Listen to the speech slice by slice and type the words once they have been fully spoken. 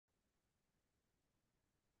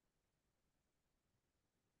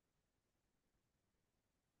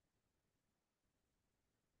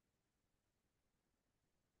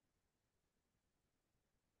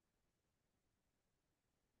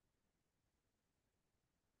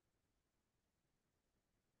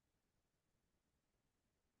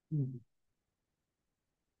Does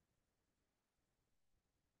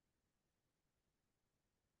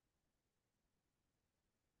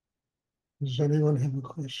anyone have a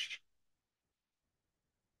question?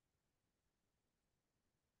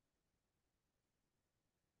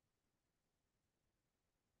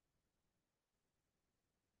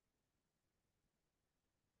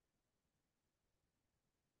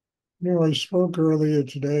 I spoke earlier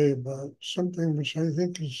today about something which I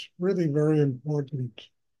think is really very important.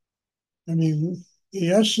 I mean, the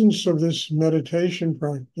essence of this meditation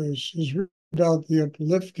practice is really about the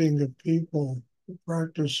uplifting of people who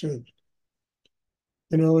practice it.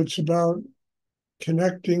 It's about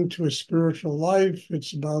connecting to a spiritual life.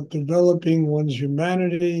 It's about developing one's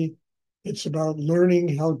humanity. It's about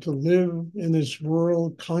learning how to live in this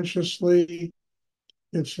world consciously.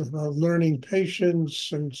 It's about learning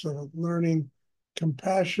patience, and it's about learning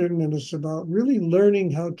compassion, and it's about really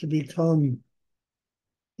learning how to become,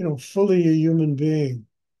 fully a human being.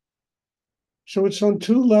 So it's on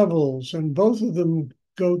two levels, and both of them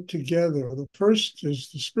go together. The first is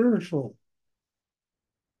the spiritual.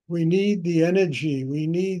 We need the energy, we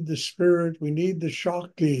need the spirit, we need the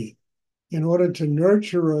Shakti in order to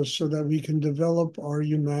nurture us so that we can develop our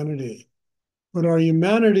humanity. But our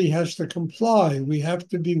humanity has to comply. We have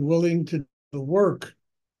to be willing to do the work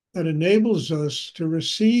that enables us to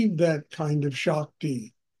receive that kind of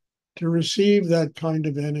Shakti, to receive that kind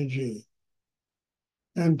of energy,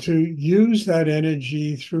 and to use that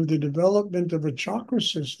energy through the development of a chakra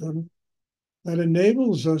system that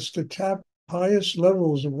enables us to tap highest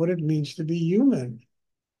levels of what it means to be human.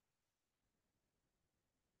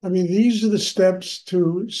 I mean, these are the steps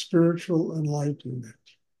to spiritual enlightenment.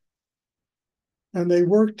 And they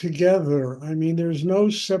work together. I mean, there's no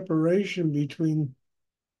separation between,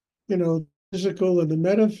 the physical and the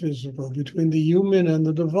metaphysical, between the human and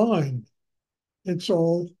the divine. It's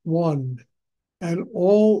all one. And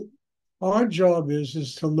all our job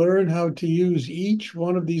is to learn how to use each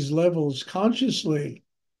one of these levels consciously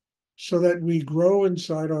so that we grow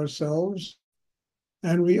inside ourselves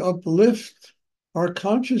and we uplift our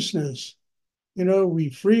consciousness. We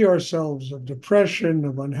free ourselves of depression,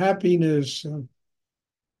 of unhappiness, of,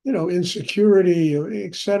 insecurity,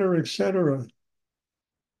 et cetera,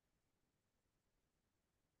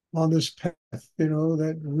 on this path,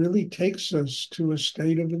 that really takes us to a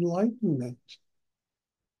state of enlightenment.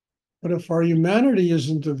 But if our humanity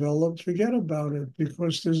isn't developed, forget about it,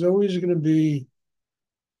 because there's always going to be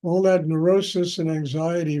all that neurosis and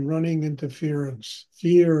anxiety running interference,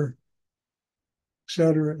 fear, et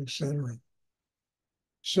cetera, et cetera.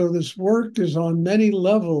 So this work is on many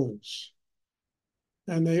levels,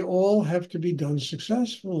 and they all have to be done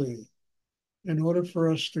successfully in order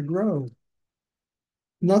for us to grow.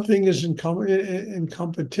 Nothing is in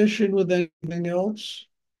competition with anything else.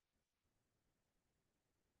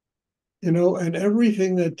 And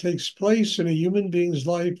everything that takes place in a human being's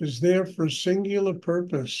life is there for a singular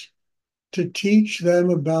purpose, to teach them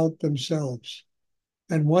about themselves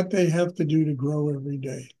and what they have to do to grow every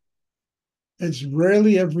day. It's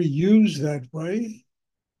rarely ever used that way.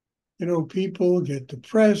 People get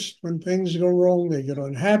depressed when things go wrong, they get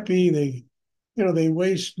unhappy, they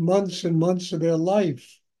waste months and months of their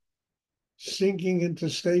life sinking into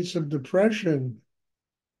states of depression,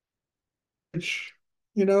 which,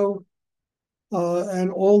 and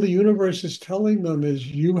all the universe is telling them is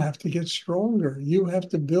you have to get stronger. You have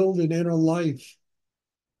to build an inner life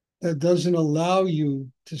that doesn't allow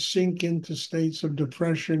you to sink into states of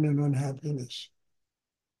depression and unhappiness.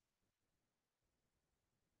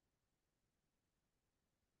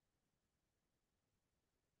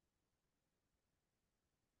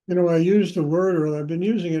 I used the word, or I've been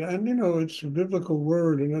using it, and it's a biblical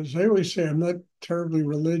word. And as I always say, I'm not terribly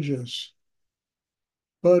religious,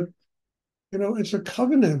 but it's a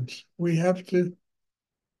covenant. We have to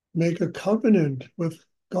make a covenant with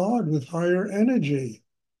God, with higher energy.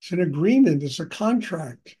 It's an agreement, it's a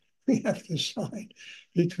contract we have to sign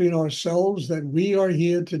between ourselves that we are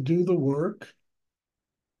here to do the work,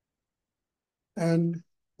 and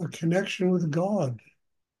a connection with God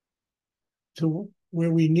to where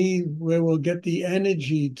we'll get the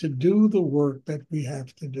energy to do the work that we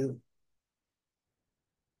have to do.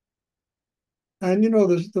 And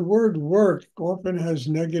the word work often has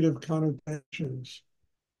negative connotations.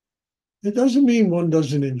 It doesn't mean one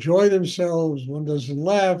doesn't enjoy themselves, one doesn't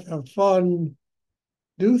laugh, have fun,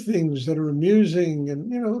 do things that are amusing, and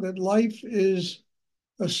that life is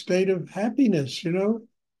a state of happiness.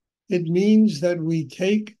 It means that we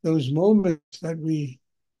take those moments that we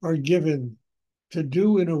are given to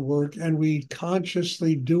do inner work and we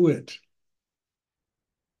consciously do it.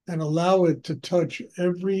 and allow it to touch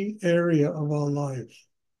every area of our life.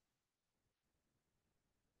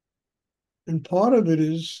 And part of it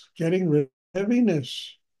is getting rid of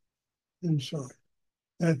heaviness inside.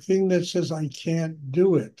 That thing that says, I can't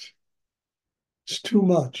do it. It's too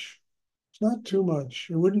much. It's not too much.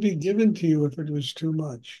 It wouldn't be given to you if it was too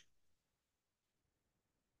much.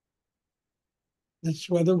 It's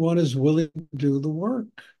whether one is willing to do the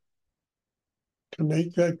work, to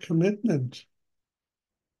make that commitment.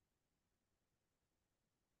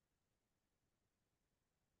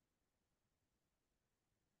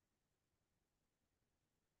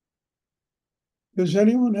 Does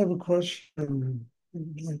anyone have a question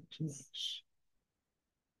you'd like to ask?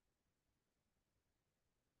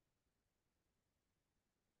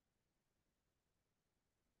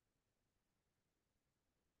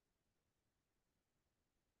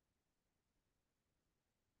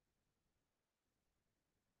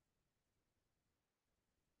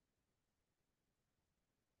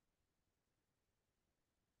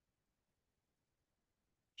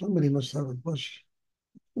 Somebody must have a question.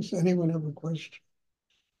 Does anyone have a question?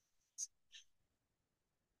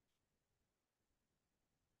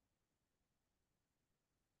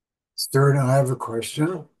 Stuart, I have a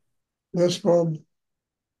question. Yes, Bob.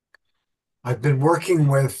 I've been working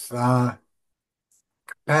with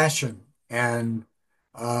passion and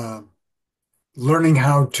uh, learning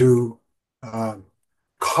how to uh,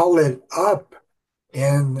 call it up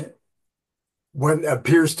in what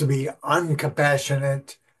appears to be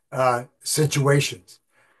uncompassionate situations.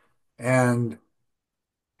 And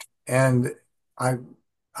and I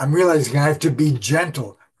I'm realizing I have to be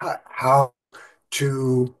gentle. How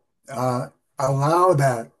to uh, allow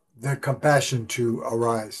the compassion to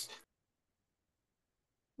arise.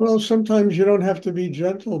 Well, sometimes you don't have to be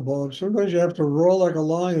gentle, Bob. Sometimes you have to roar like a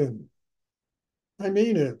lion. I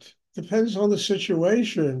mean it. Depends on the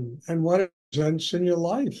situation and what it presents in your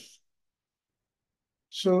life.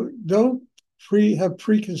 So don't have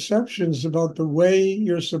preconceptions about the way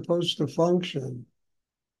you're supposed to function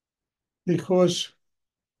because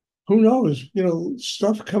who knows,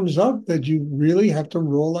 stuff comes up that you really have to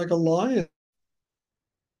roar like a lion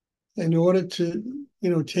in order to,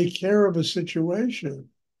 take care of a situation.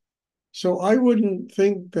 So I wouldn't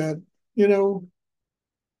think that, you know,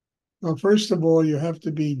 well, first of all, you have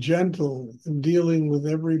to be gentle in dealing with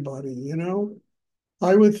everybody.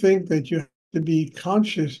 I would think that you have to be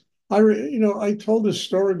conscious. I told this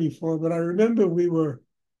story before, but I remember when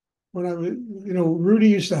I was, Rudy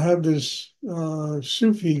used to have this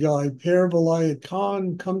Sufi guy, Per Vilayat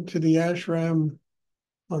Khan, come to the ashram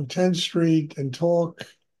on 10th Street and talk,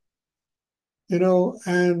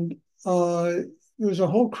 and there was a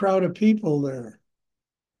whole crowd of people there.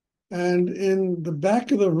 And in the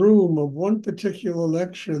back of the room of one particular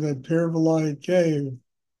lecture that Per Vilayat gave,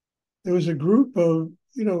 there was a group of,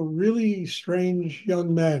 really strange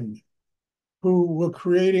young men who were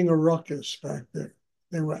creating a ruckus back there.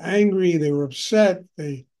 They were angry, they were upset,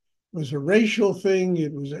 it was a racial thing,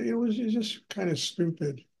 it was just kind of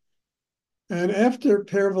stupid. And after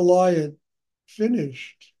Per Vilayat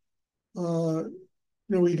finished, uh,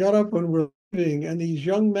 we got up when we were leaving, and these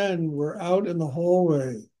young men were out in the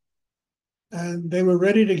hallway and they were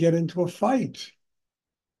ready to get into a fight.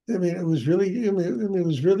 I mean, it was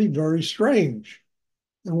really very strange.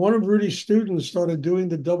 And one of Rudy's students started doing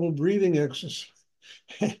the double breathing exercise.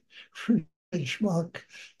 Rudy, schmuck,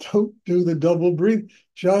 don't do the double breathe.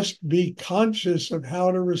 Just be conscious of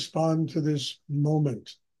how to respond to this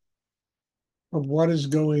moment of what is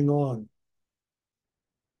going on.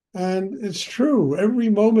 And it's true, every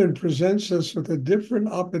moment presents us with a different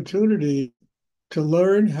opportunity to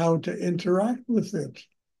learn how to interact with it.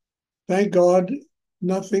 Thank God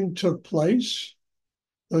nothing took place.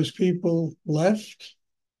 Those people left.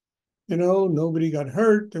 Nobody got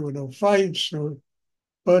hurt. There were no fights.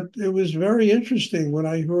 But it was very interesting when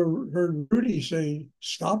I heard Rudy say,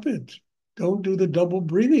 stop it. Don't do the double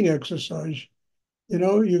breathing exercise. You're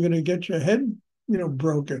going to get your head,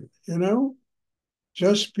 broken.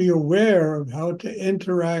 Just be aware of how to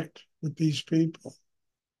interact with these people.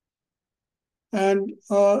 And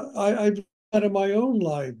I've had in my own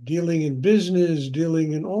life, dealing in business,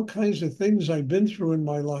 dealing in all kinds of things I've been through in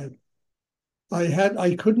my life.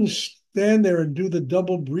 I couldn't stand there and do the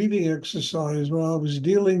double breathing exercise while I was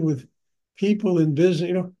dealing with people in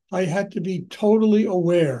business. I had to be totally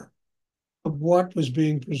aware of what was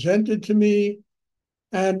being presented to me.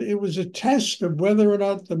 And it was a test of whether or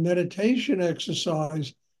not the meditation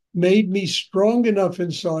exercise made me strong enough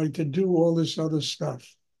inside to do all this other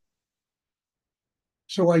stuff.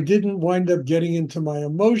 So I didn't wind up getting into my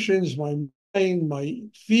emotions, my mind, my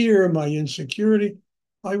fear, my insecurity.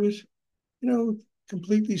 I was, you know,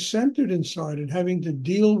 completely centered inside and having to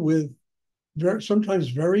deal with sometimes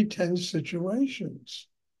very tense situations.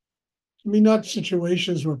 I mean, not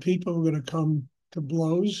situations where people are going to come to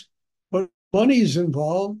blows, but money's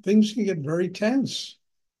involved, things can get very tense.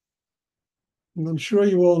 And I'm sure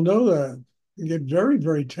you all know that. They get very,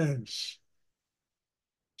 very tense.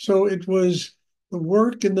 So it was the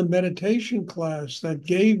work in the meditation class that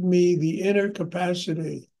gave me the inner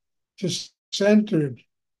capacity to centered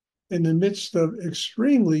in the midst of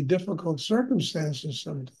extremely difficult circumstances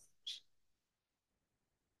sometimes.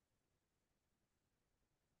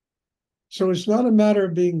 So it's not a matter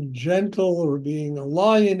of being gentle or being a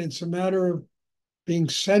lion, it's a matter of being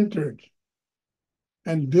centered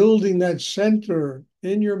and building that center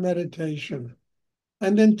in your meditation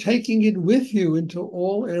and then taking it with you into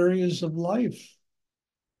all areas of life.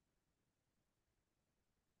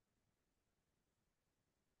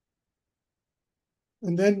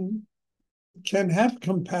 And then can have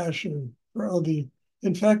compassion for other.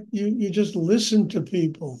 In fact, you just listen to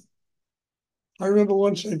people. I remember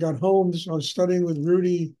once I got home, so I was studying with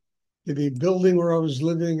Rudy in the building where I was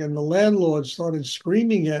living, and the landlord started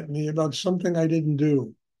screaming at me about something I didn't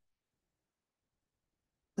do.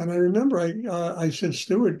 And I remember I said,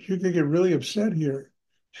 Stuart, you could get really upset here.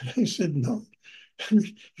 And he said, no,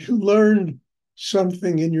 you learned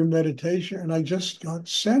something in your meditation. And I just got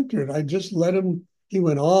centered. I just let him, he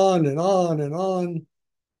went on and on and on.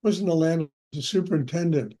 Wasn't the landlord, the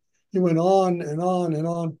superintendent. He went on and on and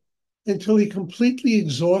on until he completely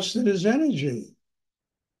exhausted his energy.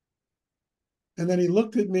 And then he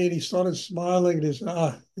looked at me and he started smiling and he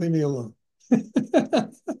said, leave me alone.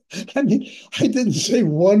 I mean, I didn't say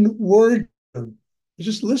one word to him. I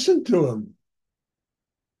just listened to him.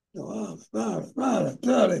 This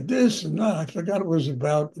and that. I forgot what it was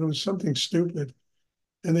about. It was something stupid.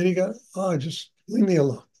 And then he got, just leave me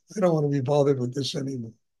alone. I don't want to be bothered with this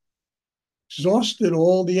anymore. Exhausted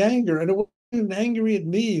all the anger. And it wasn't even angry at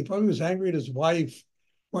me. He probably was angry at his wife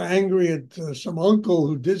or angry at some uncle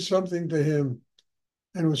who did something to him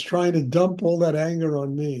and was trying to dump all that anger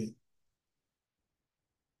on me.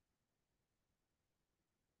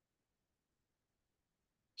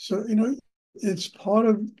 So, it's part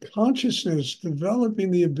of consciousness, developing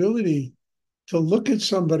the ability to look at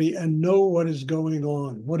somebody and know what is going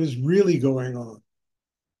on, what is really going on,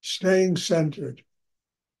 staying centered,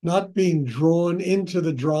 not being drawn into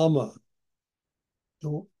the drama.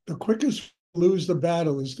 The quickest to lose the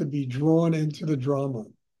battle is to be drawn into the drama.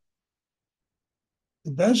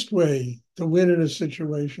 The best way to win in a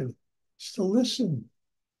situation is to listen.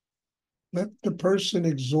 Let the person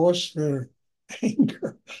exhaust their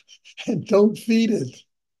anger and don't feed it.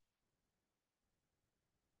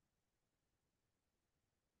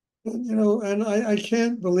 And I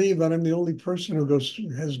can't believe that I'm the only person who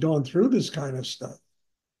has gone through this kind of stuff.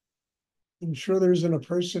 I'm sure there isn't a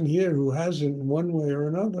person here who hasn't in one way or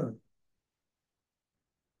another.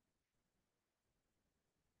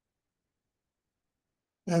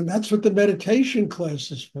 And that's what the meditation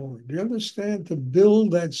class is for. Do you understand? To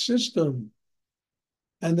build that system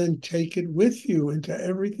and then take it with you into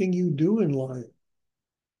everything you do in life.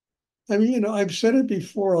 I mean, I've said it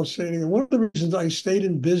before, I'll say it again. One of the reasons I stayed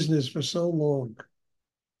in business for so long,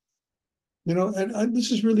 and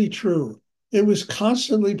this is really true. It was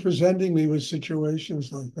constantly presenting me with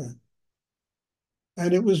situations like that.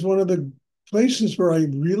 And it was one of the places where I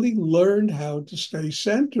really learned how to stay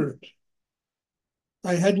centered.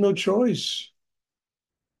 I had no choice.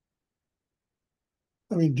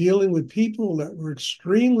 I mean, dealing with people that were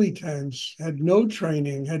extremely tense, had no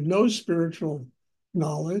training, had no spiritual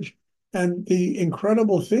knowledge. And the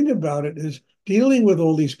incredible thing about it is dealing with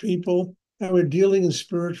all these people, and we're dealing in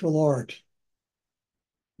spiritual art,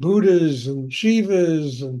 Buddhas and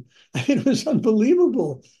Shivas, and it was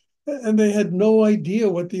unbelievable. And they had no idea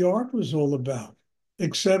what the art was all about,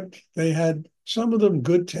 except they had some of them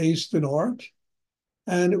good taste in art,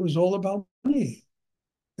 and it was all about money.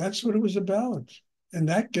 That's what it was about. And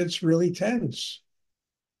that gets really tense.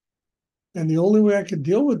 And the only way I could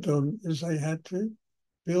deal with them is I had to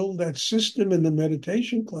build that system in the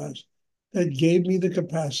meditation class that gave me the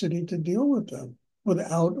capacity to deal with them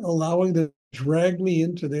without allowing them to drag me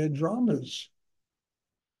into their dramas.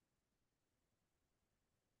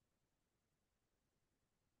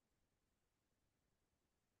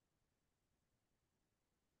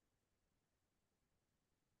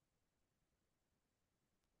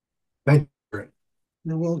 Thank you.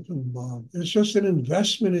 You're welcome, Bob. It's just an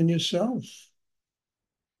investment in yourself.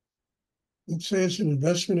 Let's say it's an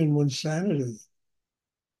investment in one's sanity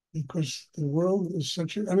because the world is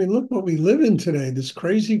I mean, look what we live in today, this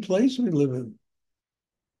crazy place we live in.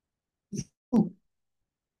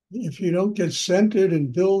 if you don't get centered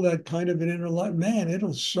and build that kind of an inner life, man,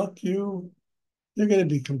 it'll suck you. You're going to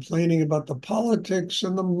be complaining about the politics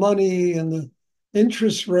and the money and the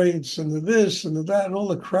interest rates and the this and the that and all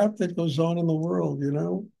the crap that goes on in the world, you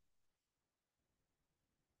know?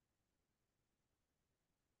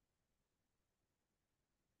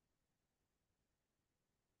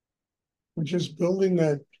 We're just building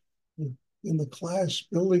that in the class,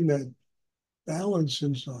 building that balance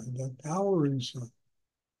inside, that power inside.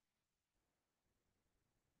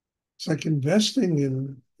 It's like investing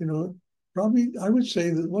in, probably I would say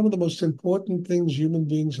that one of the most important things human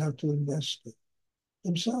beings have to invest in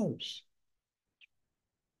themselves.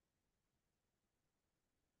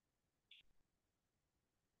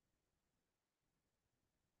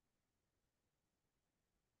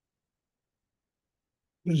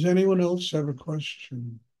 Does anyone else have a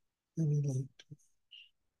question? Any like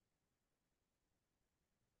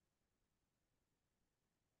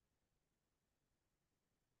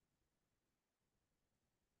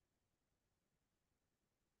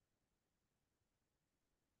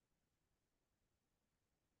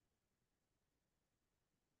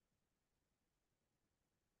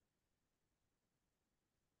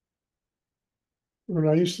when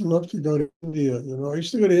I used to love to go to India, I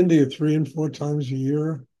used to go to India 3 and 4 times a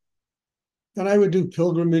year. And I would do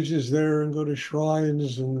pilgrimages there and go to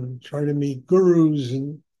shrines and try to meet gurus.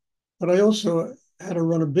 But I also had to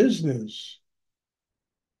run a business.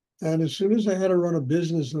 And as soon as I had to run a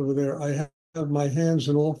business over there, I had my hands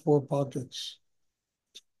in all 4 pockets.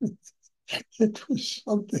 It was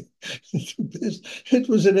something. It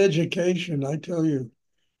was an education, I tell you.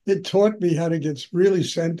 It taught me how to get really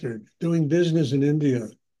centered doing business in India.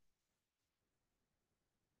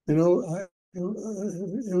 It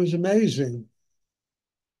was amazing.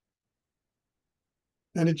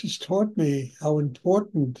 And it just taught me how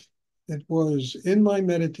important it was in my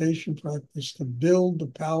meditation practice to build the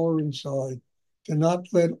power inside, to not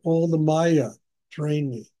let all the Maya drain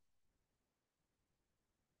me.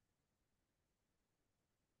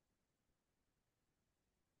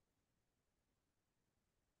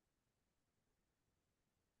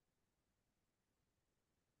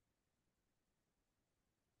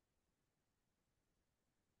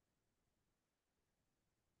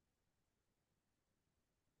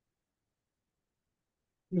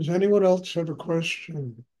 Does anyone else have a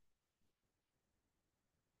question?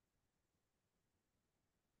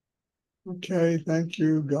 Okay, thank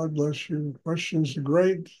you. God bless you. Questions are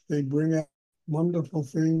great. They bring out wonderful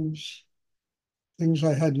things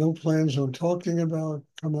I had no plans on talking about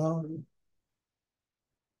come out.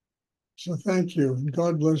 So thank you. And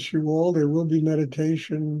God bless you all. There will be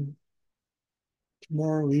meditation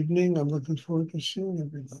tomorrow evening. I'm looking forward to seeing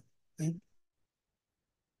everybody. Thank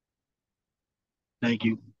Thank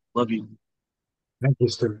you. Love you. Thank you,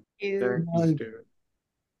 Stuart. you. You. Thank you, Bye. Stuart.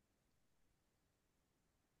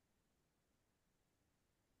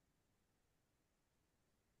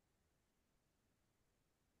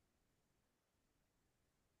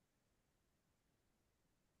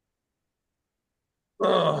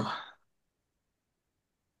 Oh,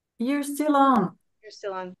 You're still on. You're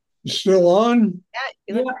still on. still on? Yeah,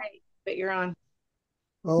 you Yeah. look great, but you're on.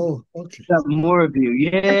 Oh, okay. Got more of you.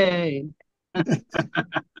 Yay.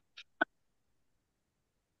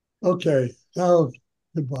 Okay. Now,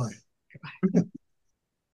 goodbye.